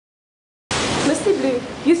Misty Blu,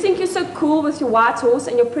 you think you're so cool with your white horse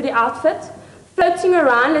and your pretty outfit? Floating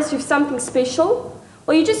around as if something special?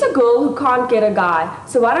 Well, you're just a girl who can't get a guy.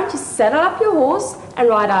 So why don't you saddle up your horse and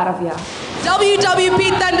ride out of here?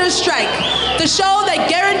 WWP Thunder Strike, the show that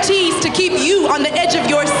guarantees to keep you on the edge of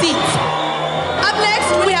your seat. Up next,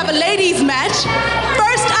 we have a ladies' match.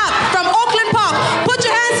 First up, from Auckland Park, put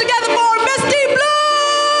your hands together for Misty Blu!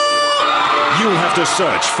 You'll have to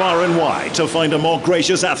search far and wide to find a more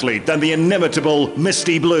gracious athlete than the inimitable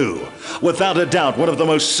Misty Blu. Without a doubt, one of the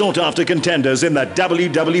most sought-after contenders in the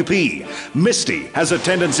WWP, Misty has a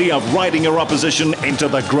tendency of riding her opposition into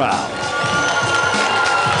the ground.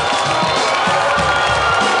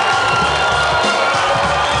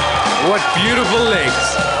 What beautiful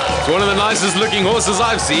legs. It's one of the nicest looking horses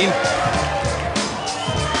I've seen.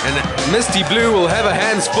 And Misty Blu will have her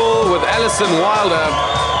hands full with Alison Wilder.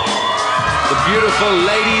 The beautiful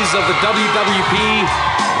ladies of the WWP,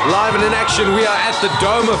 live and in action. We are at the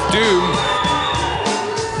Dome of Doom.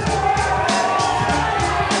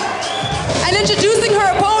 And introducing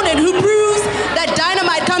her opponent, who proves that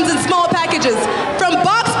dynamite comes in small packages. From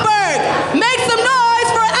Boxburg, make some noise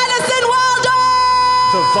for Alison Wilder!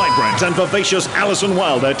 The vibrant and vivacious Alison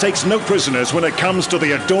Wilder takes no prisoners when it comes to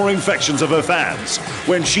the adoring affections of her fans.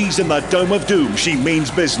 When she's in the Dome of Doom, she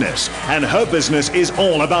means business. And her business is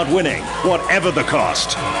all about winning, whatever the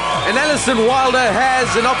cost. And Alison Wilder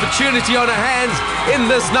has an opportunity on her hands in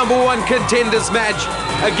this #1 contenders match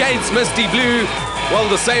against Misty Blu. Well,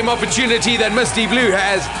 the same opportunity that Misty Blu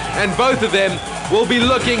has, and both of them will be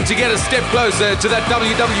looking to get a step closer to that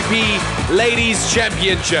WWP Ladies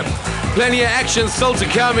Championship. Plenty of action still to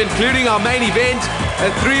come, including our main event,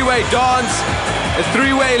 a three-way dance, a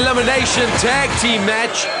three-way elimination tag team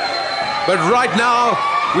match. But right now,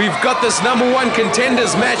 we've got this #1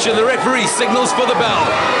 contenders match and the referee signals for the bell.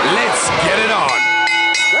 Let's get it on.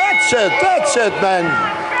 That's it, man.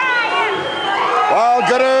 Well,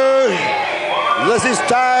 Guru, this is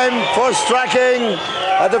time for striking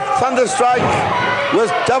at the Thunder Strike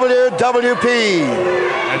with WWP.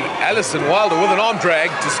 And Alison Wilder with an arm drag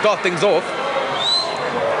to start things off.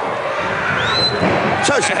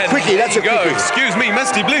 So it's a quickie, that's a quickie. Excuse me,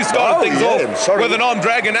 Misty Blu started things off with an arm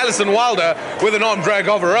drag, and Alison Wilder with an arm drag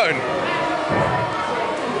of her own.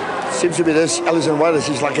 Seems to be this Alison Wilder,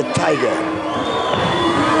 she's like a tiger.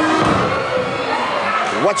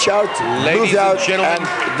 Watch out, ladies move out, and gentlemen,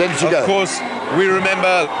 and then she goes. Of course, we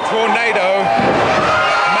remember Tornado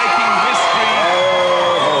making history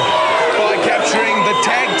by capturing the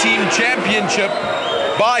Tag Team Championship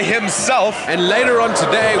by himself. And later on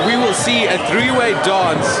today, we will see a three-way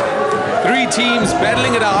dance. Three teams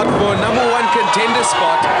battling it out for a #1 contender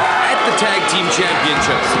spot at the Tag Team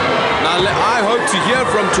Championships. Now, I hope to hear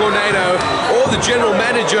from Tornado or the general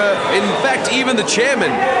manager, in fact, even the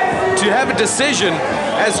chairman, to have a decision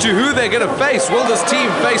as to who they're going to face. Will this team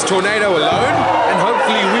face Tornado alone? And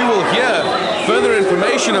hopefully we will hear further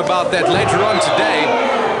information about that later on today.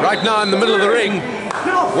 Right now in the middle of the ring,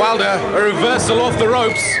 Wilder, a reversal off the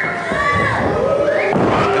ropes.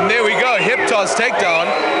 And there we go, hip toss takedown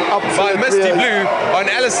by Misty Blu on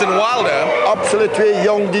Alison Wilder. Absoluut twee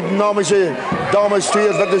jong, dynamische dames,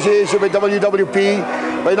 twee wat is hier bij WWP.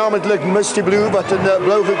 Bij namelijk Misty Blu, wat in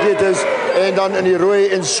blauw gekleed is. En dan in die rooi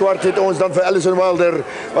en zwart het ons dan voor Alison Wilder,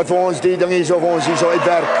 wat voor ons die dingen zo voor ons hier zo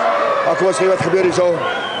uitwerk. Maar kom eens kijken wat gebeurt hier zo.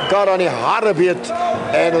 Elkaar aan die haren beet.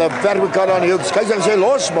 En hulle werk elkaar aan die hoeks. Kijk, dan sê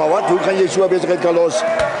los, maar wat? Hoe kan jy so bezigheid kan los?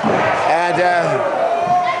 En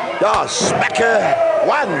ja, smacker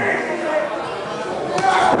one.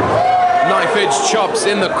 Knife-edge chops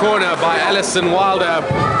in the corner by Alison Wilder,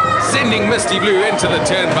 sending Misty Blu into the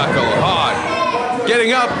turnbuckle hard.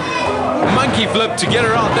 Getting up, monkey flip to get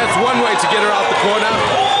her out. That's one way to get her out the corner.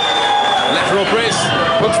 Lateral press,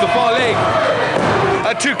 hooks the far leg.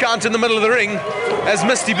 A 2 count in the middle of the ring as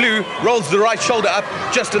Misty Blu rolls the right shoulder up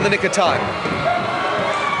just in the nick of time.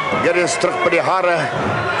 Get eens terug bij die haren.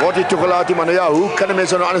 Wordt hij toegelaten, maar nou ja, hoe kan de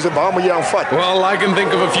mensen nou anders een baan moet je dan vat? Well, I can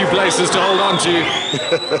think of a few places to hold on to.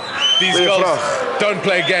 These girls don't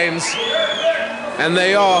play games. And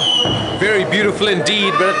they are very beautiful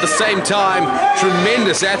indeed, but at the same time,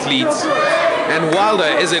 tremendous athletes. And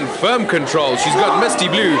Wilder is in firm control. She's got Misty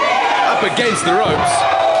Blu up against the ropes.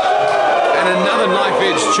 And another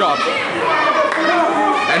knife-edge chop.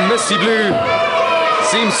 And Misty Blu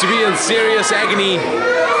seems to be in serious agony.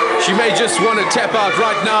 She may just want to tap out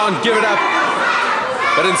right now and give it up.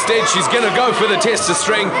 But instead, she's going to go for the test of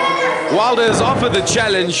strength. Wilder has offered the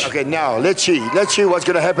challenge. Okay, now, let's see what's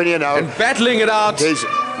going to happen here now. And battling it out in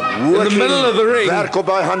the middle of the ring. Werk op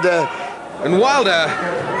haar hande. And Wilder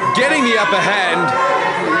getting the upper hand.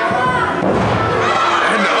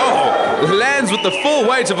 And oh, lands with the full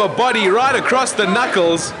weight of her body right across the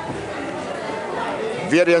knuckles.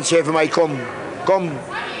 Weer eens sê vir my, kom,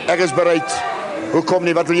 ek is bereid. Hoekom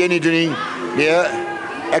nie, wat wil jy nie doen nie? Nee,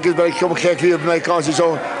 ek is bereid, kom gek weer op my kans hier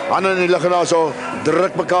so. Handen in die lug en daar so,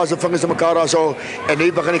 druk mekaar se vingers in mekaar daar so, en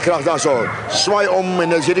nu begin die krag daar so. Swaai om,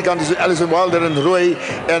 en as hierdie kant is Alison Wilder in rooi,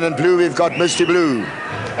 and in blue we've got Misty Blu.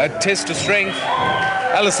 A test of strength.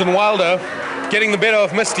 Alison Wilder getting the better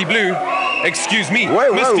of Misty Blu. Excuse me,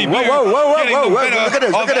 Misty Blu getting the better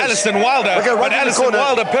of Alison Wilder. But Alison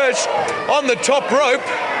Wilder perched on the top rope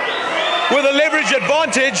with a leverage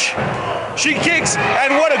advantage. She kicks,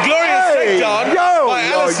 and what a glorious takedown by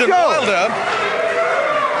Alison Wilder.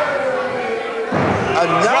 And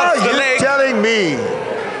now you're telling me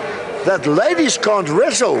that ladies can't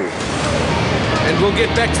wrestle. And we'll get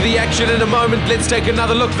back to the action in a moment. Let's take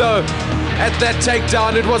another look, though, at that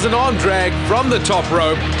takedown. It was an arm drag from the top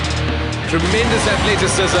rope. Tremendous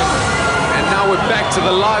athleticism. And now we're back to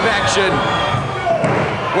the live action.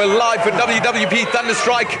 We're live for WWP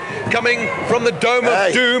Thunderstrike, coming from the Dome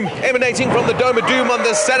of Doom, emanating from the Dome of Doom on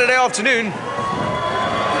this Saturday afternoon.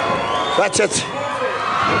 That's it.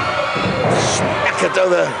 Smack it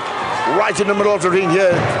over. Right in the middle of the ring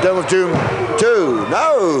here, Dome of Doom 2.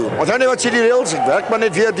 Nou, onthou nie wat sê die reels, ek werk maar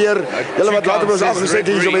net weer deur. Julle wat later ons afgeset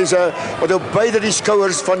hier so mense, want op beide die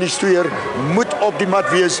skouers van die stoeier moet op die mat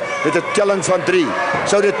wees met 'n telling van 3.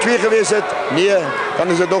 Sou dit 2 gewees het? Nee, dan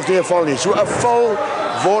is dit nog nie 'n val nie. So 'n val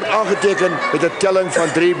word aangeteken met 'n telling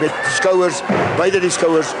van 3 met skouers, beide die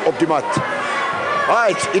skouers op die mat.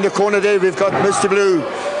 Right, in the corner there we've got Misty Blu,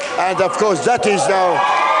 and of course that is now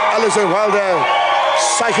Alison Wilder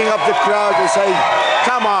psyching up the crowd and saying,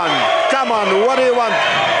 come on, what do you want?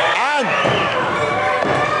 And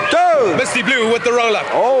two. Misty Blu with the roll-up.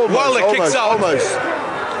 Wilder kicks out.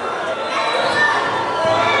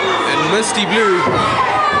 And Misty Blu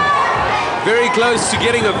very close to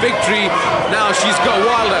getting a victory. Now she's got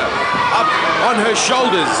Wilder up on her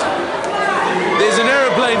shoulders. There's an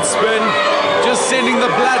aeroplane spin, just sending the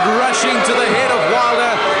blood rushing to the head of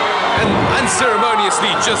Wilder, and unceremoniously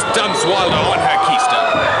just dumps Wilder on her keister.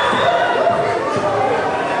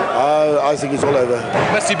 I think it's all over.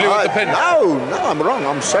 Misty Blu with the pin. No, I'm wrong.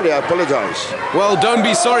 I'm sorry. I apologize. Well, don't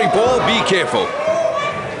be sorry, Paul. Be careful.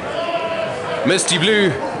 Misty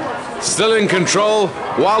Blu still in control.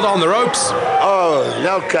 Wilder on the ropes. Oh,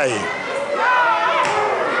 okay.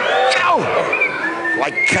 Ow!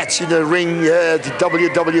 Like cats in the ring here at the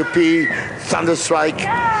WWP Thunderstrike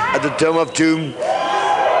at the Dome of Doom.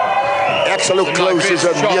 Ek sal ook close is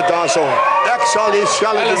a meer daarso. Ek sal hier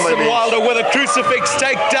skel in my mens. Wilder with a crucifix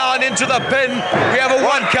takedown into the pin. We have a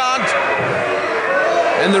 1 count.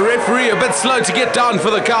 And the referee a bit slow to get down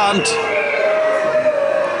for the count.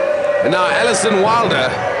 And now Alison Wilder,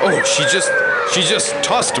 she just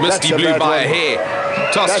tossed Misty Blu by a hair.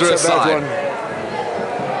 Tossed her aside.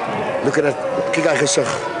 Look at it. Kyk hy gesig.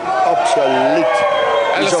 Absoluut.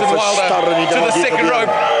 Alison Wilder to the second rope,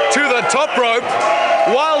 to the top rope.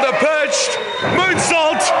 Wilder perched,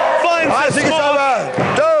 moonsault, finds I think it's over.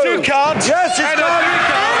 2 counts. Yes, it's done.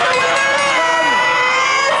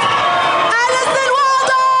 Alison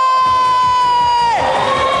Wilder!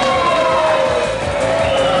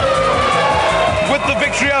 With the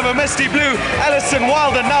victory over Misty Blu, Alison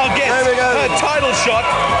Wilder now gets her title shot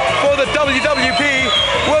for the WWP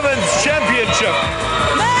Women's Championship.